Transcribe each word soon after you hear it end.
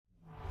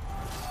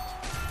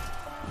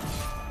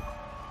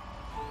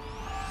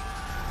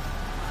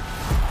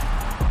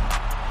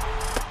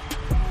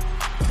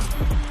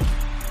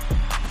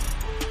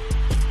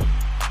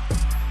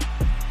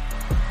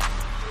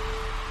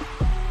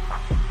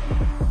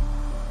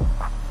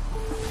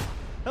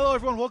Hello,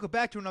 everyone. Welcome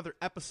back to another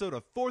episode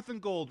of Fourth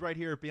and Gold right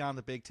here at Beyond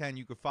the Big Ten.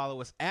 You can follow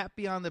us at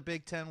Beyond the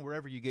Big Ten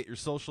wherever you get your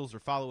socials, or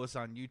follow us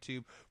on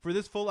YouTube for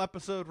this full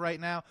episode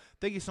right now.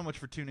 Thank you so much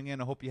for tuning in.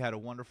 I hope you had a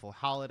wonderful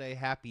holiday,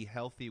 happy,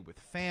 healthy with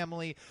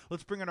family.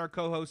 Let's bring in our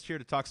co-host here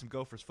to talk some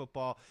Gophers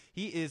football.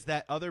 He is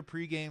that other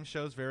pregame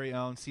show's very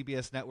own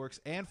CBS Networks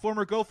and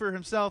former Gopher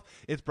himself.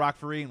 It's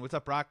Brock Vereen. What's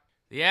up, Brock?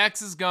 The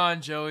axe is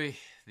gone, Joey.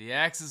 The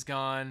axe is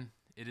gone.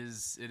 It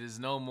is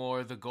no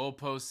more. The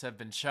goalposts have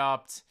been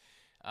chopped.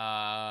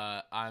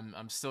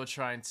 I'm still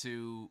trying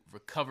to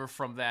recover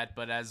from that,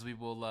 but as we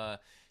will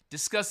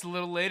discuss a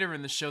little later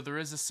in the show, there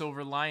is a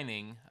silver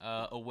lining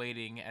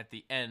awaiting at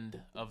the end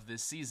of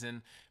this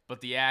season. But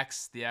the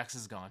axe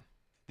is gone.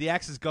 The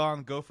axe is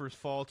gone. Gophers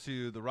fall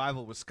to the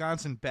rival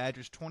Wisconsin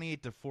Badgers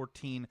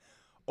 28-14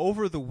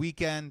 over the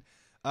weekend.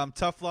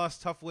 Tough loss,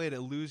 tough way to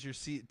lose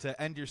to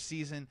end your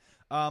season.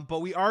 But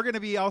we are going to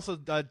be also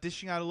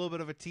dishing out a little bit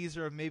of a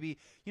teaser of maybe,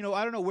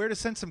 I don't know where to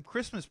send some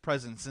Christmas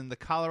presents in the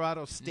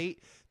Colorado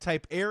State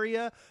type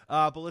area.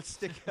 But let's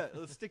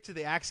stick to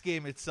the Axe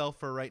game itself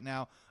for right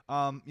now.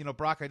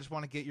 Brock, I just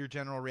want to get your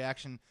general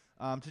reaction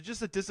to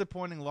just a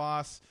disappointing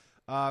loss,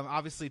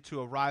 obviously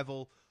to a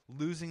rival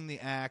losing the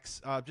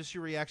Axe. Just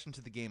your reaction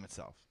to the game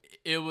itself.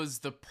 It was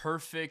the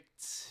perfect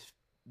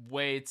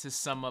way to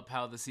sum up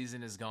how the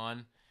season has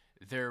gone.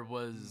 There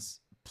was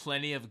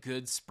plenty of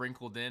good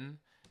sprinkled in.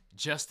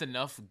 Just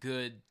enough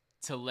good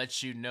to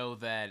let you know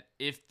that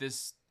if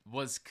this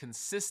was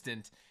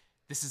consistent,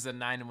 this is a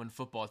 9-1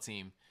 football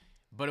team.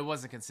 But it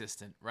wasn't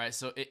consistent, right?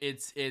 So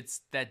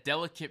it's that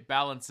delicate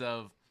balance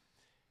of,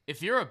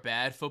 if you're a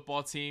bad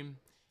football team,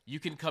 you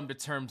can come to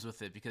terms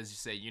with it because you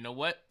say, you know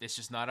what? It's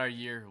just not our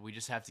year. We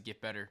just have to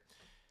get better.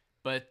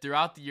 But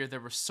throughout the year, there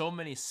were so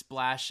many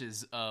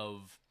splashes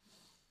of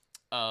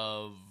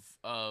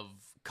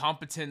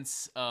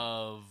competence,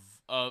 of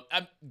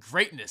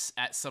greatness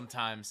at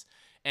sometimes.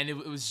 And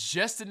it was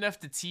just enough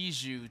to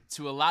tease you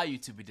to allow you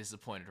to be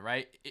disappointed,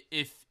 right?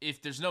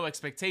 If there's no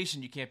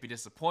expectation, you can't be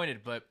disappointed.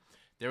 But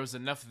there was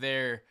enough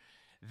there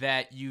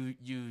that you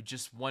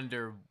just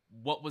wonder,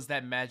 what was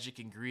that magic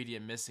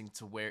ingredient missing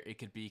to where it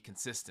could be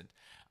consistent?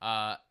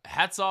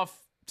 Hats off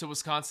to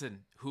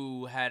Wisconsin,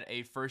 who had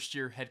a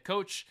first-year head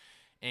coach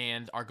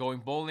and are going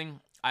bowling.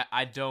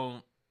 I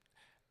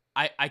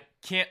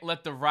can't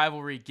let the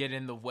rivalry get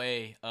in the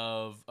way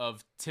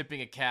of tipping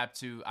a cap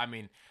to,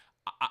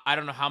 I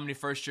don't know how many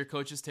first-year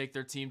coaches take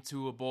their team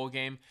to a bowl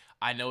game.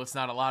 I know it's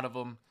not a lot of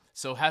them.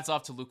 So hats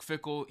off to Luke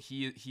Fickell.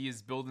 He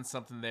is building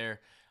something there.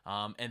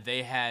 And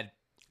they had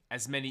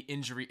as many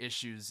injury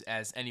issues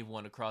as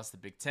anyone across the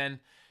Big Ten.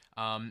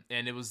 And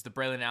it was the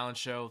Braylon Allen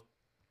show,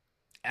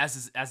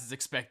 as is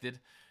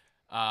expected.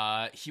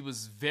 He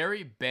was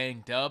very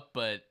banged up,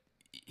 but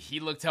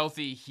he looked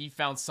healthy. He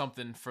found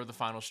something for the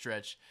final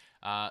stretch.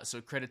 So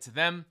credit to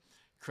them.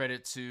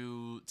 Credit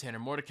to Tanner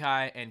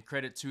Mordecai, and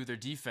credit to their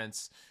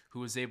defense,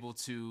 who was able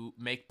to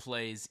make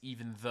plays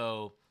even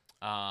though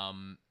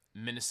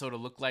Minnesota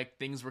looked like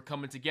things were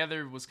coming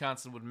together.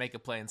 Wisconsin would make a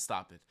play and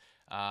stop it.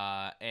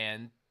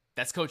 And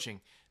that's coaching.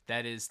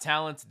 That is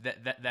talent.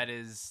 That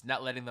is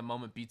not letting the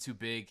moment be too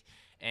big.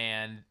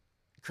 And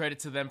credit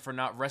to them for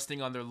not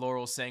resting on their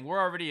laurels, saying, we're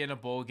already in a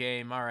bowl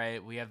game. All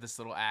right, we have this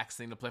little axe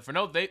thing to play for.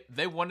 No,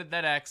 they wanted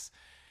that axe,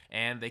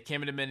 and they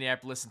came into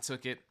Minneapolis and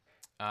took it.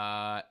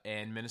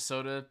 And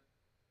Minnesota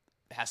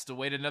has to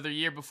wait another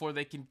year before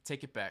they can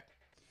take it back.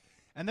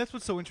 And that's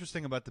what's so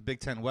interesting about the Big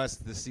Ten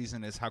West this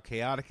season, is how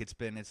chaotic it's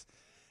been. It's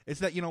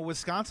that,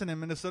 Wisconsin and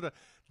Minnesota,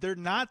 they're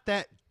not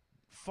that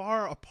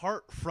far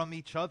apart from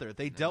each other.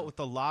 They dealt with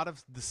a lot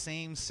of the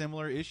same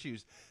similar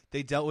issues.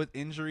 They dealt with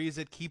injuries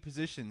at key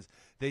positions.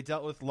 They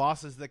dealt with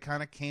losses that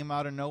kind of came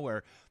out of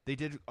nowhere. They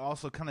did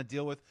also kind of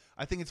deal with,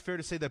 I think it's fair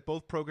to say that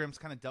both programs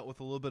kind of dealt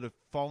with a little bit of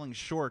falling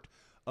short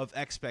of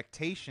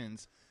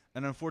expectations.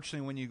 And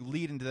unfortunately, when you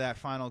lead into that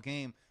final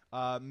game,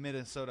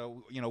 Minnesota,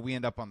 we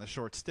end up on the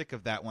short stick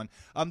of that one.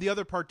 The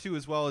other part, too,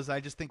 as well, is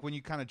I just think when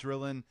you kind of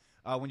drill in,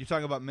 when you're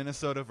talking about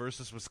Minnesota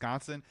versus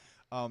Wisconsin,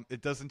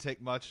 it doesn't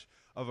take much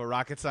of a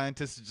rocket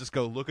scientist to just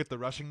go look at the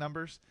rushing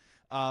numbers.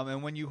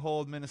 And when you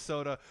hold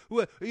Minnesota,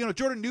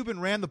 Jordan Newman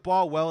ran the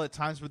ball well at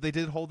times, but they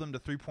did hold them to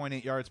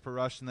 3.8 yards per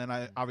rush. And then,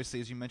 obviously,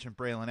 as you mentioned,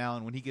 Braylon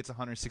Allen, when he gets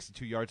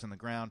 162 yards on the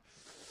ground,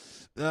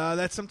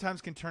 that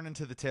sometimes can turn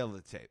into the tail of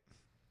the tape.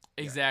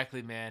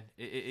 Exactly, man.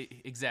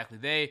 Exactly.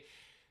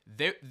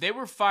 They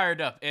were fired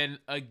up. And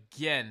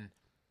again,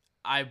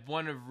 I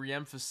want to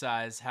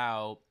reemphasize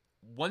how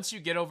once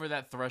you get over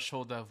that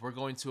threshold of we're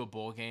going to a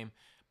bowl game,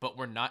 but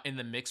we're not in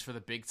the mix for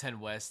the Big Ten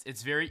West,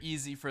 it's very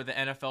easy for the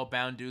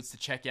NFL-bound dudes to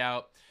check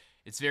out.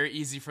 It's very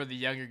easy for the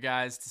younger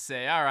guys to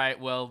say, all right,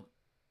 well,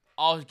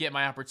 I'll get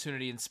my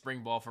opportunity in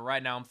spring ball. For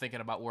right now, I'm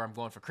thinking about where I'm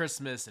going for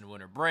Christmas and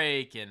winter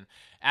break. And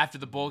after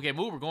the bowl game,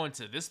 we're going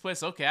to this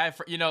place. Okay,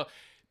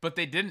 but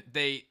they didn't.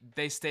 They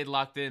stayed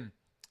locked in,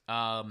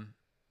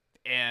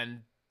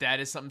 and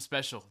that is something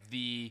special.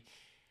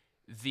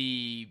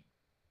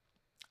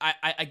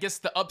 I guess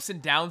the ups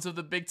and downs of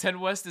the Big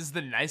Ten West is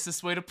the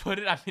nicest way to put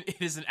it. I mean,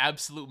 it is an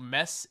absolute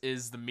mess,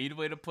 is the mean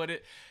way to put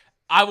it.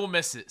 I will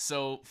miss it.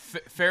 So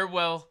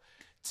farewell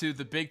to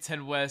the Big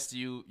Ten West,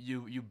 you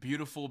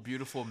beautiful,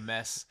 beautiful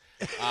mess.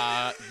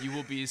 You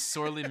will be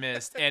sorely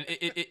missed, and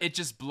it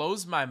just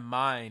blows my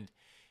mind.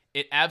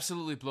 It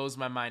absolutely blows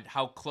my mind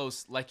how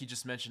close, like you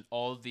just mentioned,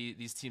 all of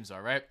these teams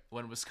are, right?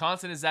 When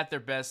Wisconsin is at their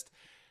best,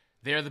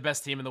 they're the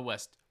best team in the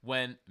West.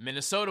 When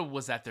Minnesota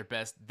was at their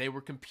best, they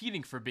were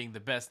competing for being the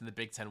best in the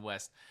Big Ten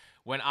West.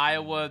 When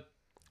Iowa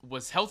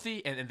was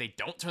healthy and they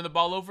don't turn the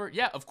ball over,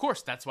 yeah, of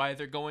course, that's why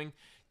they're going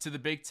to the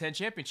Big Ten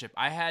championship.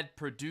 I had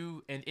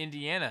Purdue and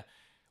Indiana.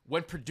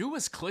 When Purdue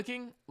was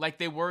clicking like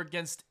they were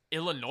against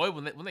Illinois,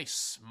 when they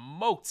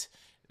smoked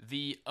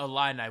the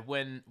Illini,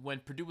 when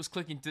Purdue was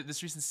clicking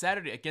this recent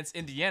Saturday against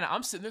Indiana,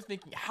 I'm sitting there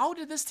thinking, how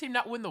did this team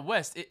not win the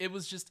West?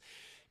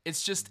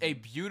 It's just a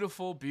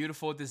beautiful,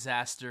 beautiful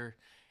disaster.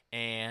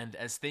 And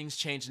as things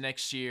change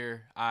next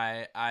year,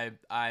 I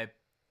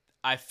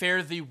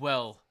fare thee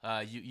well,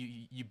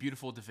 you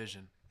beautiful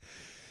division.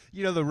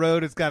 The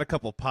road has got a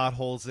couple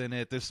potholes in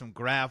it. There's some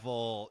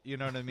gravel. You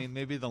know what I mean?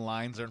 Maybe the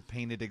lines aren't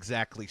painted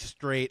exactly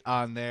straight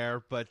on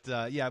there. But,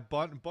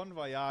 bon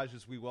voyage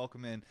as we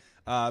welcome in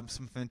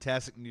some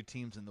fantastic new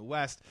teams in the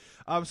West.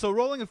 So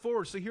rolling it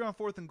forward. So here on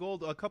 4th and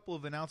Gold, a couple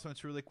of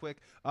announcements really quick.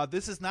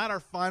 This is not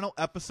our final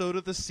episode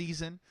of the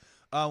season.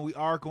 We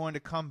are going to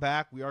come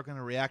back. We are going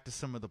to react to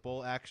some of the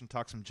bowl action,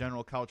 talk some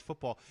general college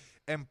football.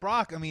 And,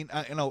 Brock, I mean,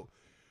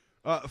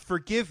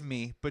 forgive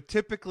me, but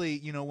typically,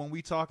 when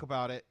we talk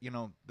about it,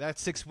 that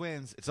 6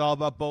 wins, it's all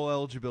about bowl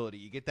eligibility.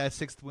 You get that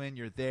 6th win,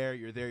 you're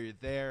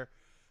there.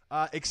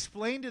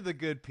 Explain to the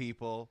good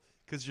people,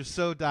 because you're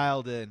so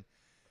dialed in,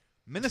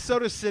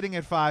 Minnesota's sitting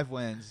at 5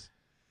 wins.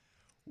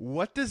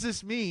 What does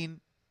this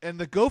mean? And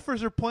the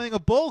Gophers are playing a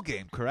bowl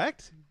game,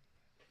 correct?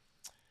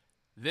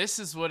 This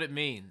is what it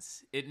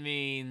means. It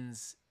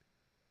means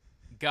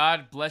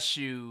God bless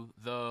you,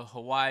 the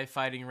Hawaii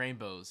Fighting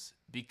Rainbows,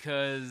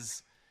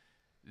 because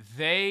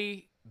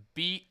they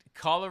beat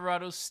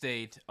Colorado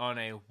State on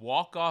a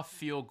walk-off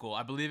field goal.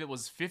 I believe it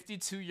was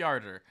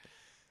 52-yarder,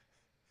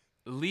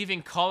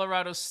 leaving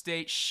Colorado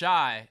State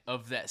shy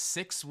of that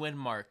 6-win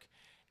mark,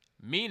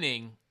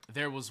 meaning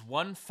there was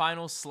one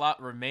final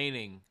slot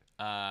remaining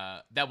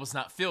that was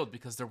not filled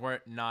because there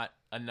weren't not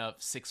enough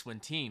 6-win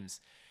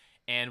teams.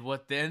 And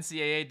what the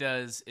NCAA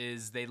does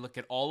is they look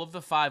at all of the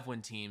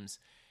 5-win teams,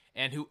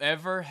 and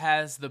whoever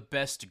has the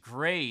best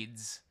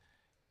grades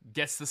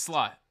gets the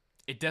slot.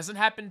 It doesn't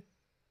happen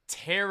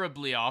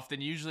terribly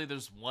often. Usually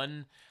there's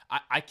one.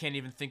 I can't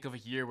even think of a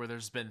year where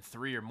there's been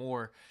 3 or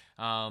more.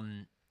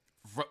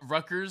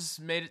 Rutgers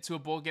made it to a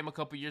bowl game a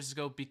couple years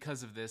ago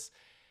because of this.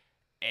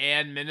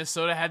 And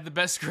Minnesota had the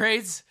best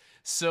grades,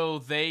 so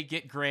they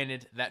get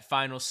granted that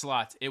final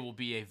slot. It will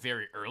be a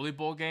very early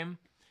bowl game.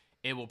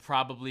 It will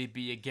probably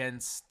be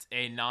against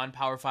a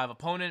non-Power 5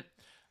 opponent.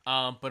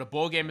 But a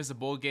bowl game is a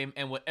bowl game.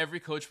 And what every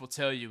coach will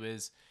tell you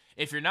is,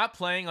 if you're not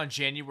playing on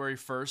January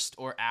 1st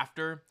or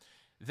after,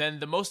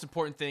 then the most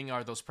important thing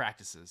are those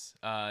practices.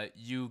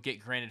 You get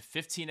granted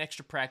 15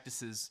 extra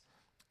practices.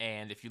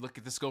 And if you look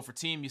at this Gopher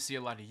team, you see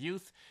a lot of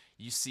youth.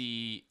 You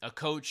see a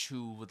coach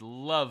who would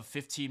love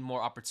 15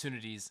 more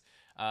opportunities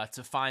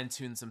to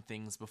fine-tune some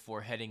things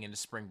before heading into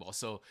spring ball.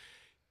 So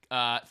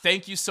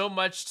thank you so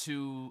much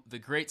to the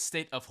great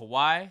state of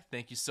Hawaii.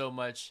 Thank you so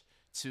much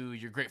to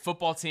your great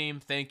football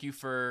team. Thank you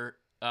for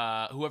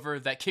whoever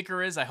that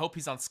kicker is. I hope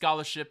he's on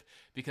scholarship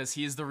because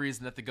he is the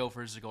reason that the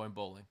Gophers are going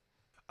bowling.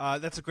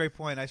 That's a great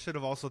point. I should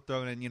have also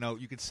thrown in,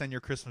 you could send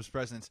your Christmas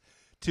presents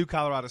to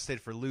Colorado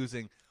State for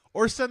losing.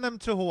 Or send them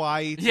to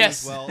Hawaii too,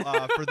 yes. as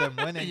well for them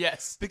winning.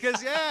 Yes.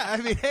 Because,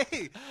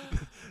 hey,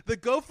 the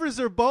Gophers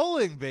are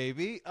bowling,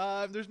 baby.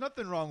 There's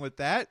nothing wrong with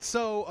that.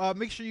 So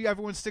make sure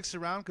everyone sticks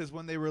around because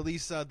when they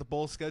release the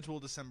bowl schedule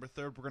December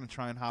 3rd, we're going to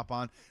try and hop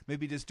on.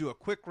 Maybe just do a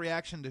quick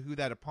reaction to who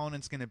that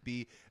opponent's going to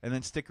be, and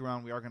then stick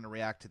around. We are going to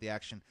react to the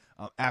action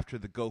after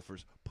the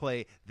Gophers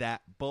play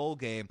that bowl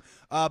game.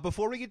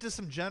 Before we get to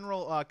some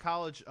general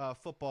college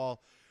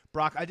football,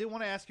 Brock, I did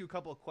want to ask you a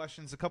couple of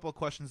questions a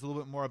little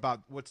bit more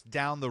about what's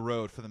down the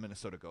road for the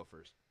Minnesota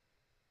Gophers.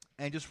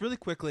 And just really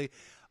quickly,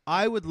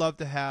 I would love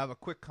to have a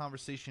quick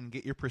conversation,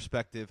 get your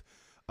perspective,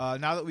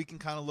 now that we can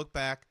kind of look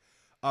back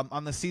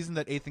on the season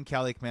that Athan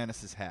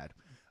Kaliakmanis has had.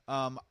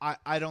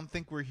 I don't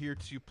think we're here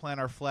to plant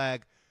our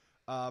flag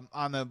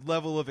on the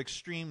level of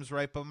extremes,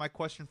 right? But my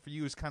question for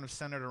you is kind of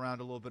centered around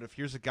a little bit of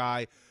here's a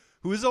guy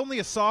who is only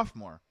a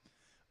sophomore.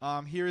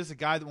 Here is a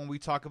guy that when we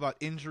talk about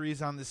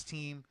injuries on this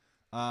team,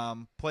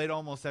 played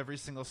almost every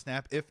single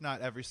snap, if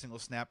not every single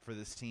snap for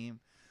this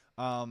team.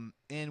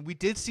 And we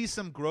did see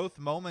some growth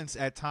moments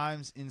at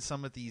times in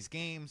some of these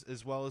games,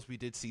 as well as we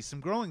did see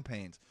some growing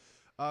pains.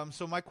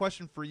 So my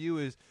question for you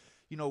is,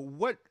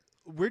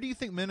 where do you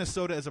think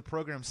Minnesota as a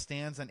program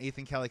stands on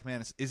Athan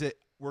Kaliakmanis? Is it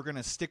we're going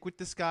to stick with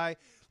this guy,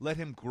 let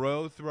him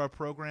grow through our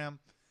program?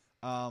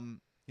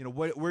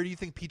 Where do you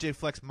think PJ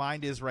Fleck's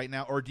mind is right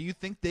now? Or do you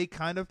think they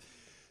kind of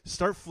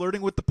start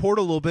flirting with the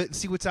portal a little bit and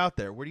see what's out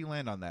there? Where do you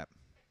land on that?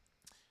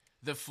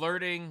 The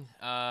flirting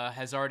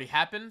has already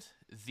happened.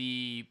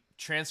 The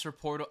transfer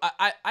portal.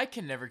 I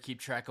can never keep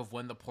track of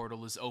when the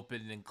portal is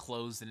open and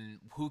closed and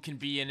who can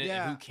be in it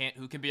and who can't,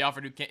 who can be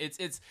offered, who can't.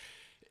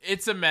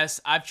 It's a mess.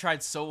 I've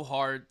tried so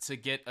hard to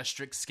get a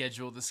strict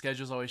schedule. The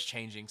schedule's always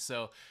changing.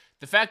 So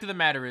the fact of the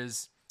matter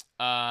is,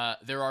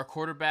 there are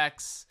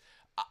quarterbacks.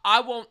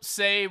 I won't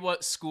say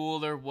what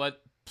school or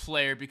what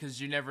player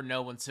because you never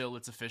know until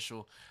it's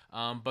official.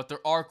 But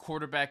there are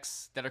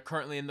quarterbacks that are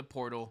currently in the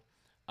portal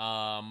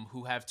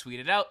who have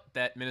tweeted out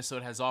that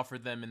Minnesota has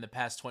offered them in the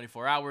past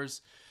 24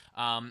 hours.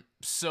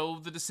 So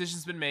the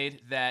decision's been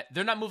made that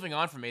they're not moving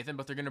on from Athan,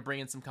 but they're going to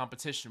bring in some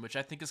competition, which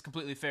I think is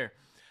completely fair.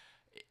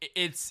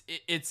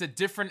 It's a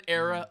different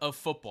era of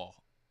football.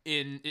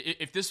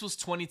 If this was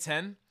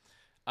 2010,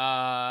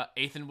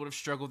 Athan would have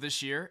struggled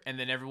this year, and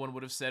then everyone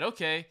would have said,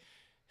 okay,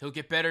 he'll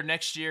get better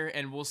next year,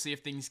 and we'll see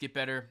if things get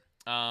better.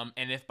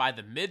 And if by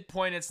the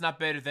midpoint it's not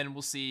better, then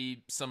we'll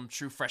see some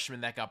true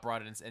freshman that got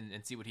brought in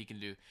and see what he can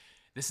do.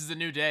 This is a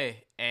new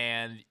day,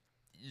 and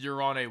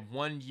you're on a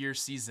 1-year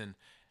season.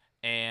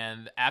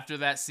 And after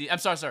that I'm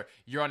sorry.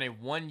 You're on a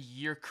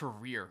 1-year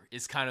career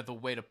is kind of the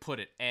way to put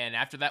it. And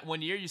after that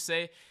 1 year, you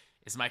say,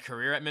 is my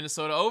career at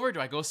Minnesota over? Do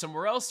I go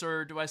somewhere else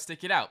or do I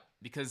stick it out?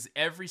 Because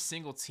every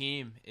single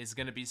team is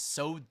going to be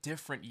so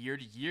different year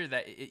to year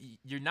that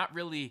you're not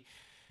really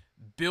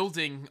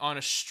building on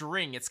a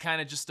string. It's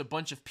kind of just a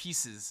bunch of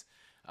pieces.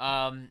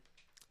 They're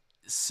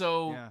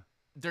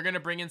going to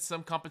bring in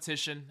some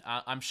competition.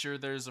 I'm sure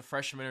there's a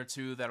freshman or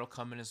two that'll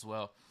come in as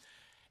well.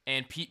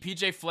 And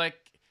PJ Fleck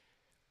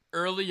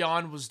early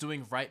on was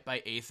doing right by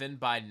Athan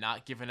by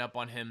not giving up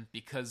on him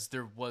because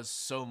there was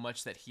so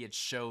much that he had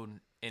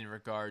shown in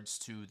regards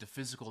to the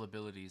physical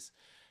abilities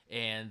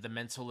and the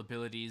mental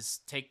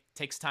abilities.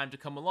 Takes time to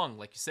come along.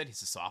 Like you said,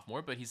 he's a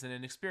sophomore, but he's an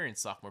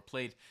inexperienced sophomore.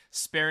 Played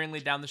sparingly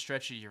down the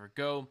stretch a year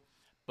ago,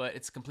 but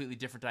it's a completely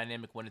different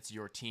dynamic when it's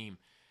your team.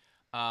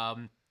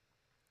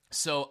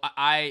 So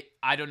I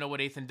don't know what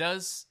Athan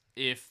does.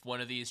 If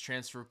one of these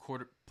transfer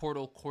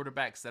portal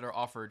quarterbacks that are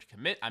offered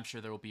commit, I'm sure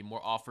there will be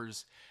more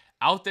offers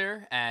out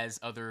there as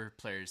other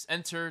players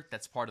enter.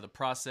 That's part of the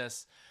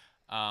process.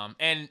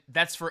 And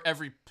that's for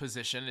every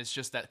position. It's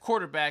just that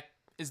quarterback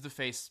is the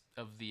face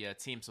of the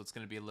team, so it's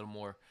going to be a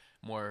little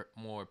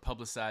more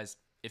publicized.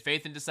 If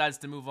Athan decides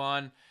to move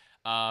on,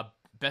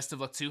 best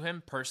of luck to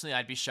him. Personally,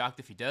 I'd be shocked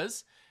if he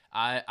does.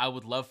 I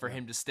would love for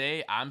him to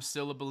stay. I'm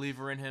still a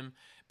believer in him,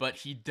 but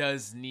he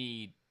does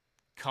need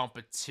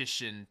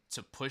competition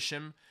to push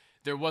him.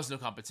 There was no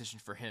competition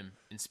for him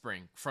in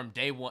spring from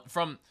day one.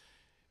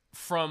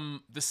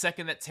 From the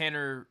second that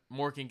Tanner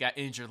Morgan got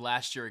injured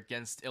last year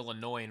against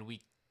Illinois in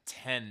week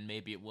 10,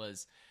 maybe it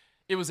was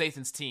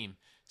Athan's team.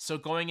 So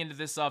going into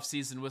this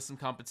offseason with some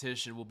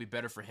competition will be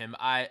better for him.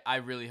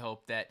 I really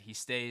hope that he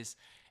stays,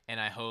 and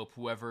I hope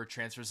whoever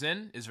transfers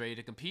in is ready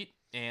to compete,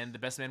 and the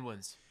best man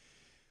wins.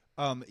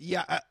 I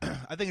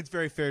think it's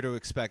very fair to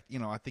expect,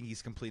 I think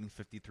he's completing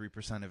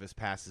 53% of his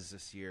passes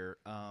this year.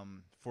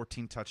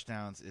 14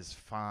 touchdowns is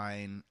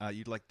fine.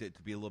 You'd like it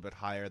to be a little bit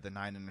higher. The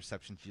 9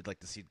 interceptions, you'd like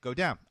to see it go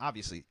down.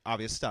 Obviously,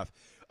 obvious stuff.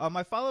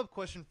 My follow-up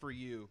question for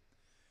you,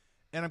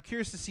 and I'm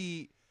curious to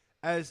see,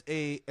 as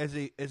a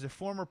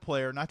former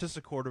player, not just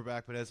a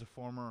quarterback, but as a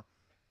former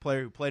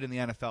player who played in the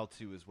NFL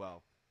too as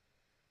well.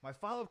 My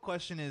follow-up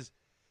question is,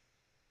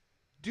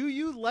 do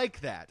you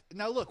like that?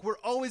 Now, look, we're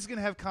always going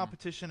to have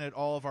competition at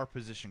all of our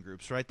position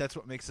groups, right? That's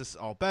what makes us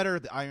all better.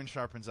 The iron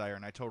sharpens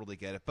iron. I totally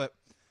get it. But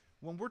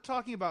when we're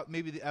talking about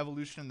maybe the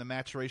evolution and the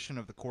maturation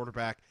of the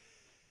quarterback,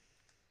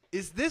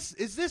 is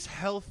this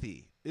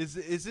healthy? Is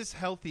this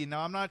healthy?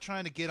 Now, I'm not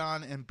trying to get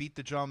on and beat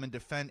the drum and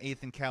defend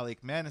Athan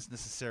Kaliakmanis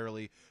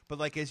necessarily, but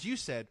like as you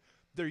said,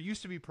 there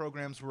used to be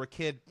programs where a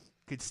kid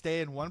could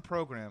stay in one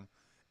program,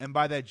 and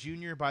by that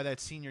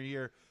senior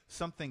year,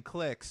 something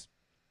clicks,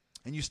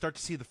 and you start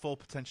to see the full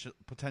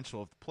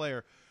potential of the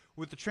player.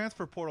 With the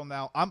transfer portal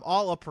now, I'm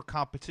all up for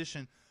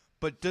competition,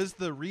 but does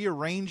the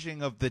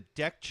rearranging of the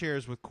deck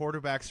chairs with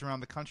quarterbacks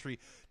around the country,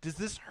 does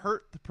this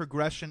hurt the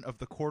progression of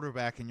the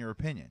quarterback in your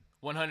opinion?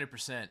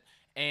 100%.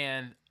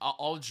 And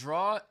I'll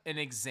draw an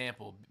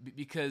example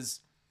because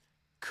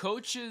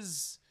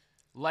coaches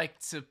like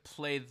to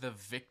play the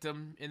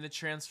victim in the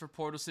transfer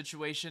portal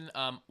situation.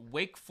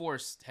 Wake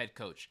Forest head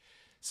coach.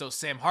 So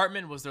Sam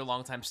Hartman was their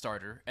longtime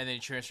starter, and then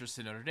he transfers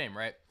to Notre Dame,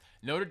 right?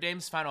 Notre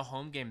Dame's final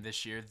home game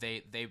this year,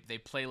 they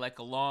play like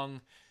a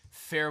long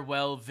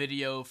farewell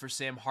video for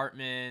Sam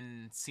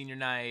Hartman, senior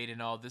night,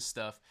 and all this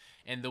stuff.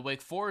 And the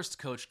Wake Forest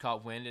coach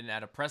caught wind, and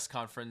at a press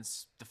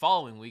conference the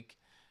following week,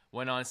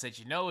 went on and said,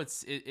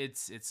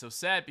 it's so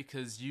sad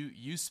because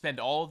you spend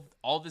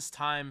all this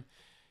time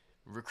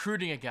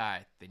recruiting a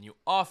guy, then you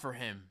offer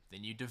him,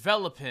 then you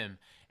develop him,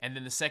 and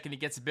then the second he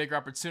gets a bigger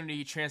opportunity,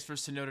 he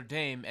transfers to Notre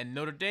Dame, and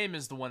Notre Dame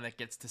is the one that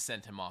gets to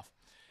send him off.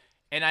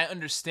 And I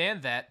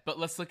understand that, but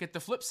let's look at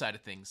the flip side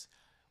of things.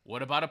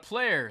 What about a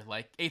player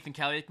like Athan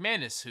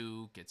Kaliakmanis,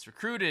 who gets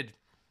recruited,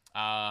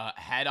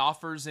 had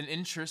offers and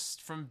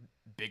interest from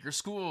bigger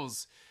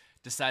schools,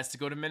 decides to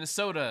go to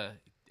Minnesota,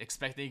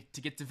 expecting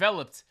to get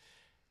developed,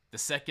 The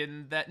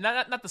second that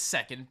not the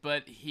second,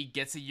 but he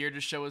gets a year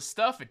to show his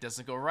stuff, it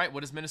doesn't go right.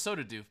 What does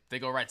Minnesota do? They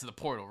go right to the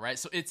portal, right?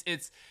 So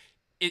it's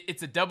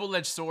a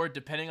double-edged sword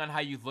depending on how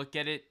you look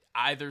at it.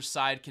 Either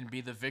side can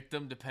be the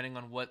victim depending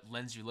on what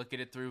lens you look at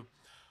it through.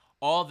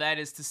 All that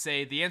is to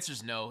say, the answer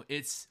is no.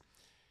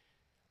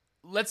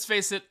 Let's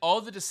face it,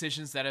 all the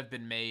decisions that have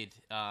been made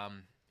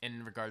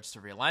in regards to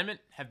realignment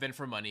have been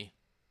for money.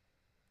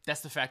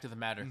 That's the fact of the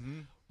matter. Mm-hmm.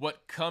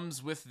 What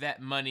comes with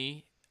that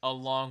money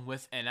along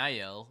with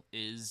NIL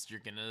is you're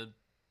going to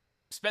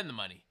spend the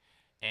money.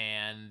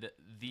 And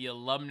the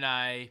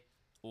alumni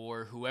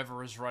or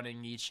whoever is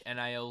running each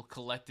NIL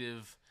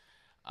collective,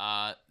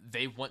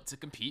 they want to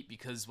compete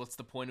because what's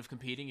the point of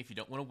competing if you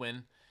don't want to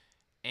win?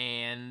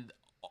 And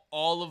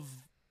all of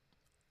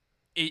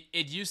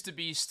it used to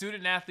be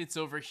student athletes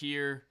over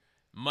here,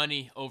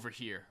 money over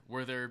here.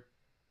 Were there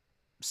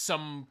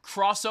some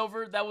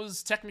crossover that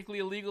was technically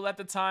illegal at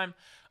the time?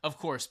 Of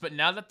course. But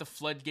now that the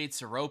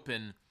floodgates are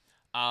open,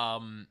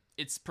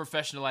 it's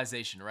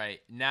professionalization, right?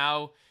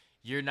 Now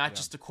you're not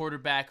just a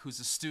quarterback who's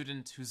a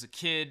student, who's a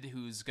kid,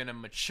 who's going to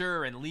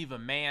mature and leave a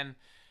man,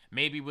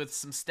 maybe with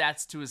some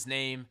stats to his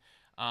name.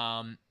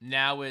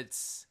 Now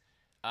it's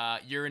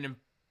you're an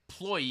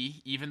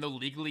employee, even though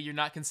legally you're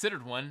not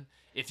considered one.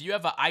 If you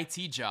have an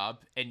IT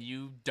job and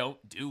you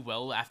don't do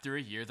well after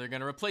a year, they're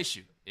going to replace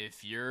you.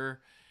 If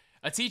you're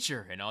a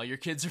teacher and all your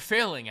kids are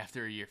failing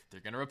after a year,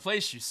 they're going to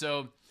replace you.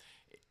 So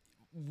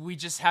we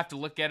just have to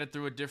look at it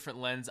through a different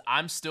lens.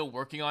 I'm still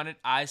working on it.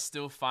 I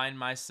still find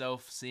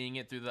myself seeing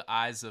it through the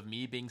eyes of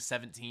me being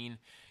 17,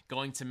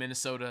 going to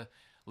Minnesota,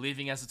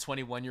 leaving as a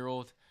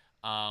 21-year-old.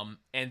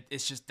 And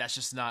that's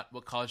just not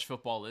what college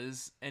football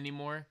is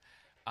anymore.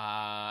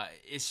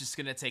 It's just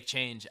going to take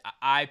change.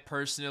 I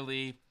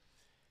personally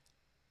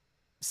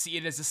see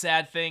it as a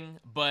sad thing,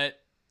 but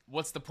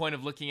what's the point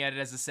of looking at it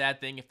as a sad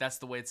thing if that's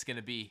the way it's going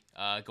to be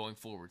going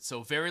forward?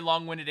 So very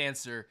long-winded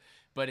answer,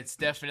 but it's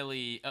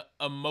definitely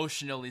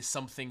emotionally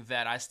something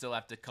that I still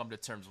have to come to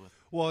terms with.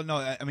 Well, no,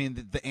 I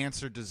mean, the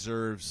answer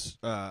deserves,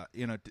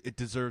 it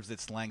deserves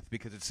its length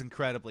because it's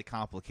incredibly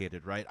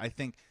complicated, right? I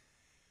think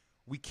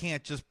we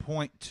can't just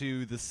point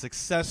to the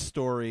success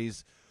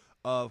stories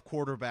of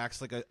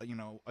quarterbacks like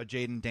a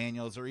Jaden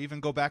Daniels, or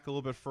even go back a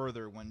little bit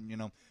further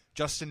when,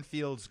 Justin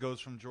Fields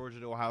goes from Georgia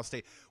to Ohio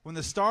State. When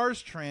the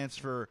stars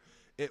transfer,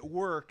 it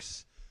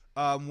works.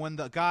 When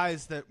the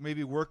guys that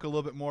maybe work a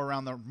little bit more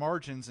around the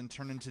margins and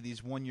turn into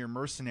these one-year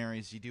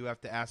mercenaries, you do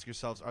have to ask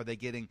yourselves, are they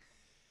getting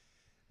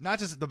not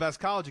just the best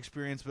college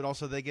experience, but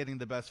also they getting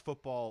the best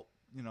football,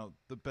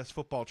 the best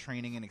football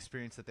training and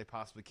experience that they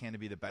possibly can to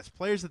be the best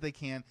players that they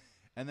can?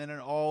 And then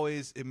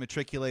it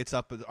matriculates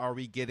up, are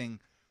we getting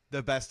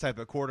the best type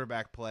of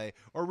quarterback play?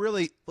 Or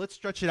really, let's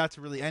stretch it out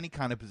to really any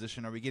kind of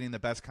position. Are we getting the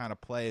best kind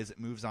of play as it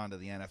moves on to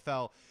the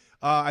NFL?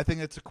 I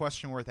think it's a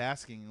question worth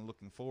asking and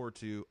looking forward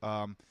to,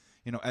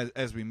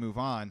 as we move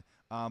on.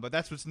 But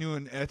that's what's new,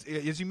 and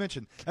as you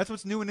mentioned, that's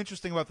what's new and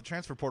interesting about the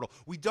transfer portal.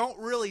 We don't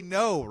really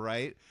know,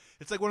 right?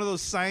 It's like one of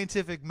those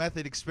scientific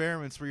method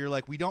experiments where you're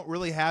like, we don't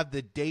really have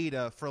the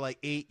data for like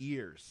 8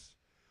 years.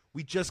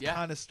 We just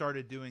kind of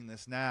started doing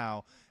this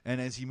now, and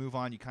as you move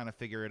on, you kind of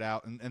figure it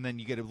out, and then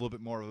you get a little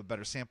bit more of a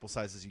better sample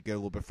size as you get a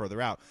little bit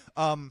further out.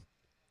 Want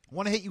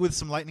to hit you with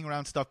some lightning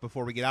round stuff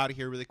before we get out of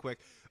here really quick.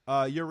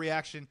 Your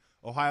reaction,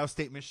 Ohio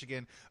State,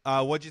 Michigan.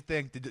 What'd you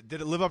think? Did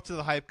it live up to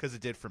the hype? Because it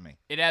did for me.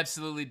 It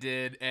absolutely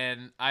did,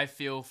 and I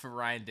feel for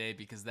Ryan Day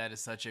because that is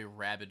such a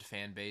rabid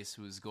fan base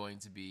who is going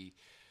to be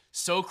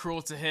so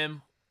cruel to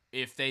him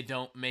if they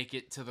don't make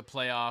it to the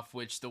playoff,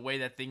 which the way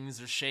that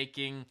things are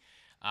shaking,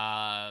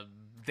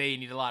 they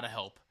need a lot of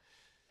help.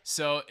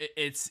 So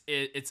it's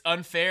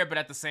unfair, but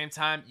at the same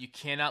time, you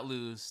cannot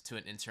lose to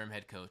an interim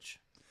head coach.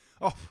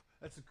 Oh,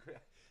 that's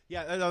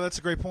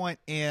a great point.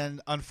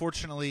 And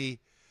unfortunately,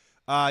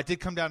 it did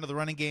come down to the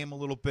running game a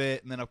little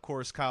bit, and then of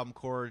course Kyle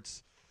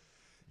McCord's.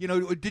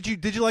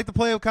 Did you like the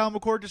play of Kyle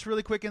McCord just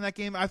really quick in that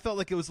game? I felt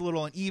like it was a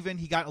little uneven.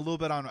 He got a little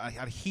bit on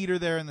a heater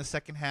there in the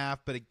second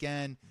half, but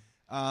again,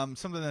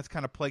 something that's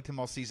kind of plagued him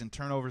all season: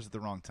 turnovers at the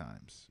wrong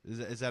times.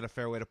 Is that a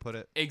fair way to put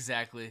it?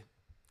 Exactly.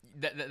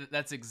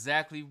 That's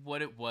exactly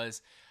what it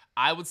was.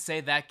 I would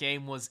say that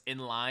game was in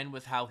line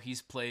with how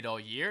he's played all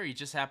year. He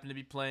just happened to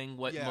be playing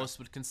what most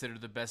would consider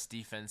the best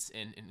defense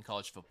in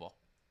college football.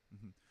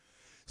 Mm-hmm.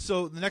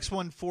 So the next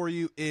one for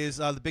you is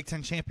the Big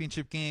Ten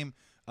championship game,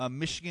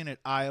 Michigan at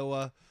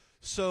Iowa.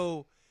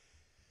 So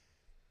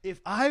if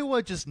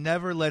Iowa just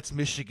never lets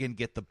Michigan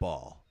get the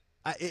ball,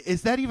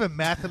 is that even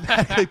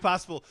mathematically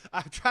possible?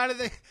 I'm trying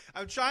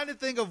to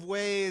think of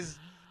ways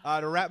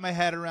to wrap my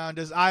head around.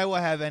 Does Iowa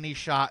have any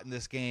shot in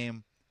this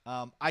game?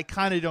 I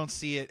kind of don't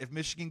see it. If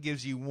Michigan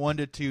gives you 1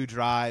 to 2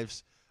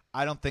 drives,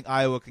 I don't think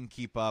Iowa can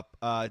keep up.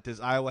 Does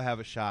Iowa have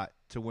a shot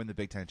to win the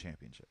Big Ten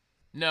championship?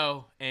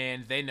 No,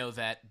 and they know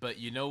that. But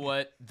you know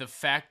what? The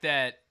fact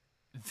that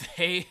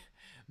they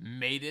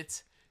made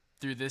it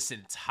through this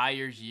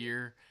entire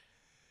year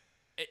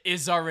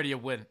is already a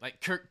win.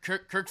 Like Kirk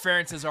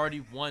Ferentz has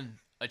already won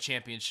a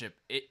championship.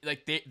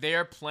 They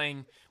are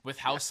playing with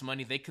house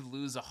money. They could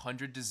lose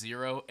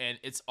 100-0, and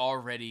it's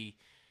already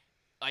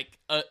like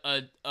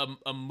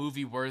a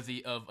movie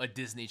worthy of a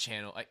Disney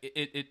Channel. Like,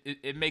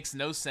 it makes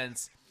no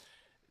sense.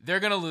 They're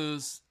gonna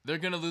lose. They're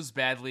gonna lose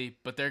badly,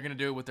 but they're gonna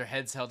do it with their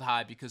heads held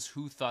high because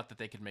who thought that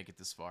they could make it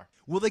this far?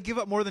 Will they give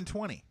up more than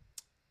 20?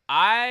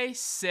 I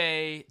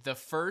say the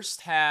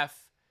first half.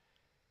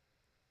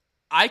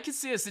 I could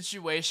see a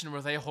situation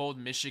where they hold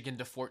Michigan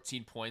to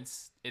 14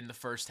 points in the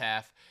first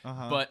half,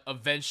 but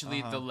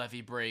eventually the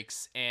levee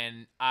breaks,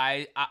 and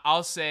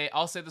I'll say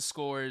the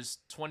score is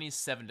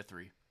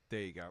 27-3.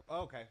 There you go.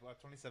 Okay, well,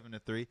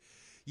 27-3.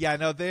 Yeah,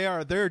 no,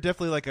 they're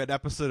definitely like an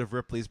episode of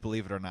Ripley's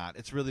Believe It or Not.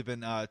 It's really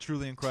been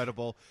truly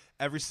incredible.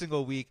 Every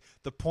single week,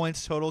 the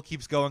points total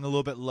keeps going a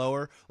little bit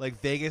lower.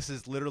 Like Vegas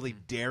is literally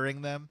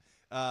daring them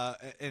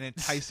and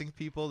enticing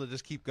people to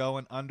just keep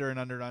going under and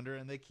under and under,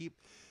 and they keep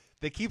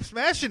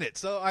smashing it.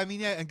 So I mean,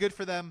 yeah, and good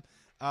for them.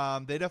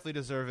 They definitely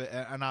deserve it,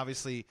 and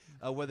obviously,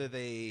 whether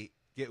they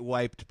get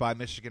wiped by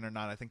Michigan or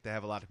not, I think they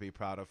have a lot to be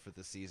proud of for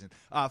this season.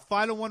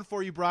 Final one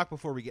for you, Brock,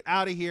 before we get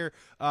out of here.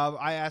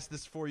 I asked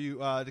this for you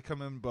to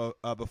come in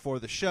before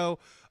the show.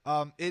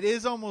 It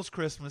is almost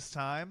Christmas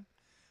time,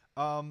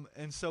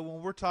 and so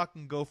when we're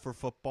talking Gopher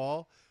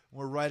football,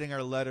 we're writing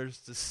our letters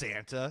to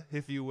Santa,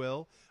 if you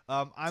will.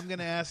 I'm going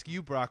to ask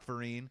you, Brock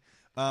Vereen,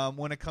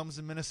 when it comes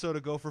to Minnesota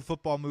Gopher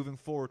football moving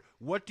forward,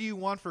 what do you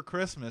want for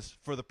Christmas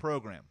for the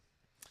program?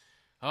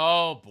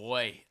 Oh,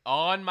 boy.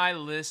 On my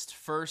list,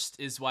 first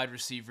is wide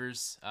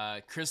receivers.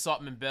 Chris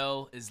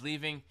Altman-Bell is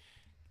leaving.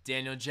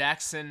 Daniel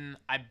Jackson,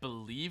 I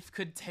believe,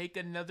 could take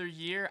another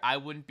year. I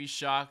wouldn't be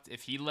shocked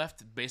if he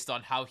left based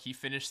on how he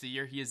finished the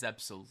year. He has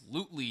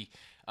absolutely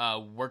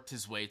worked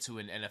his way to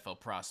an NFL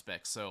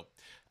prospect. So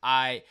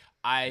I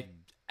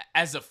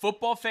as a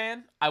football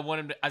fan, I want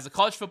him to, as a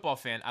college football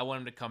fan, I want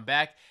him to come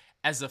back.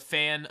 As a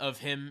fan of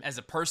him as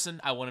a person,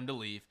 I want him to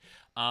leave.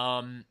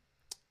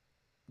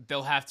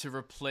 They'll have to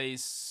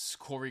replace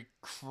Corey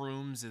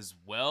Crooms as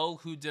well,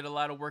 who did a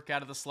lot of work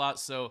out of the slot.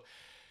 So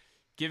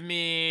give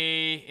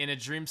me, in a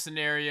dream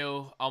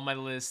scenario, on my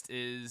list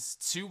is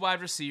 2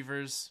 wide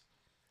receivers,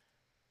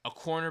 a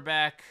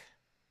cornerback,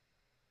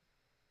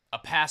 a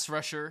pass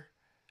rusher,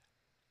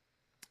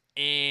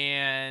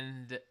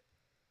 and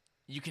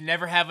you can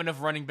never have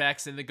enough running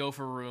backs in the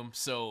Gopher room,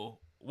 so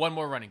 1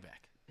 more running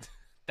back.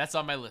 That's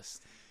on my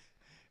list.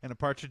 And a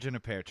partridge in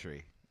a pear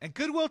tree. And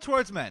goodwill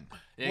towards men.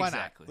 Why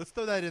Exactly. not? Let's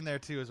throw that in there,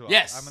 too, as well.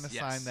 Yes. I'm going to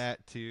sign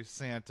that to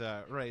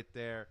Santa right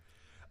there.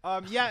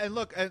 Yeah, and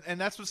look, and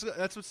that's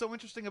what's so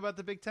interesting about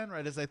the Big Ten,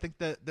 right, is I think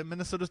that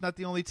Minnesota's not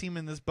the only team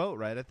in this boat,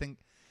 right? I think,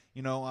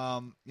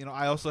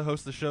 I also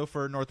host the show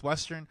for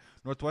Northwestern.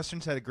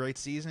 Northwestern's had a great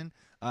season.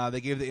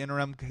 They gave the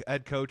interim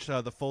head coach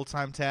the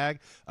full-time tag.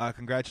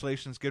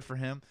 Congratulations, good for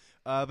him.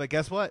 But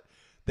guess what?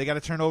 They got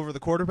to turn over the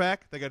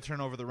quarterback. They got to turn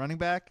over the running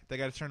back. They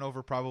got to turn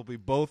over probably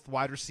both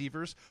wide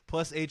receivers,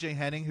 plus A.J.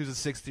 Henning, who's a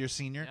sixth-year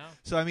senior. Yeah.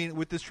 So, I mean,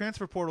 with this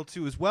transfer portal,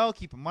 too, as well,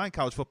 keep in mind,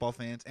 college football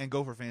fans and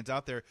Gopher fans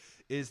out there,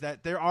 is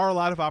that there are a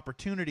lot of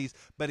opportunities.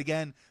 But,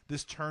 again,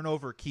 this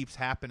turnover keeps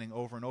happening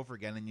over and over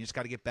again, and you just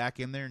got to get back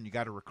in there, and you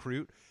got to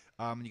recruit,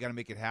 and you got to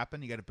make it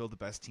happen. You got to build the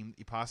best team that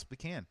you possibly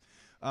can.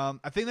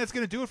 I think that's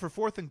going to do it for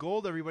Fourth and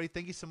Gold, everybody.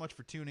 Thank you so much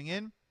for tuning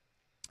in.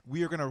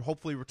 We are going to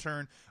hopefully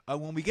return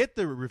when we get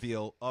the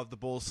reveal of the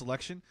bowl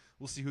selection.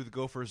 We'll see who the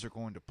Gophers are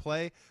going to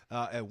play,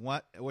 at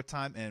what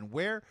time and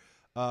where.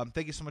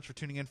 Thank you so much for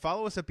tuning in.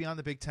 Follow us at Beyond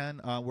the Big Ten,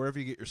 wherever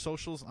you get your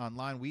socials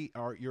online. We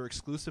are your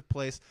exclusive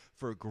place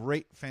for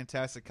great,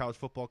 fantastic college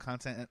football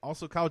content and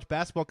also college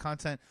basketball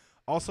content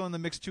also in the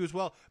mix too as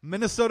well.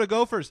 Minnesota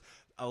Gophers,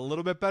 a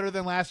little bit better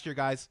than last year,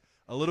 guys.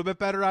 A little bit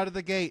better out of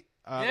the gate.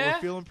 We're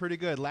feeling pretty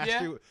good. Last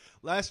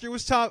year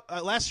was tough.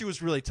 Last year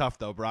was really tough,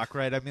 though, Brock,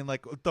 right? I mean,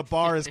 like, the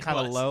bar is kind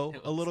of low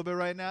a little bit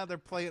right now. They're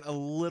playing a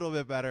little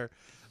bit better.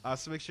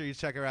 So make sure you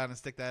check around and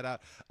stick that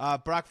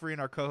out. Brock Vereen,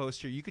 our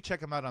co-host here, you can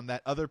check him out on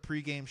that other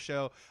pregame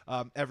show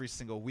every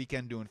single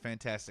weekend, doing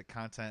fantastic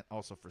content,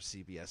 also for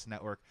CBS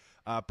Network.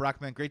 Brock,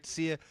 man, great to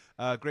see you.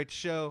 Great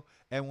show,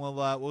 and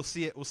we'll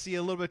see it. We'll see you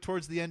a little bit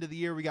towards the end of the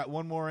year. We got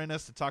one more in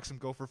us to talk some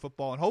Gopher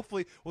football, and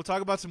hopefully we'll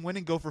talk about some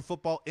winning Gopher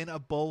football in a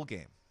bowl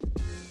game.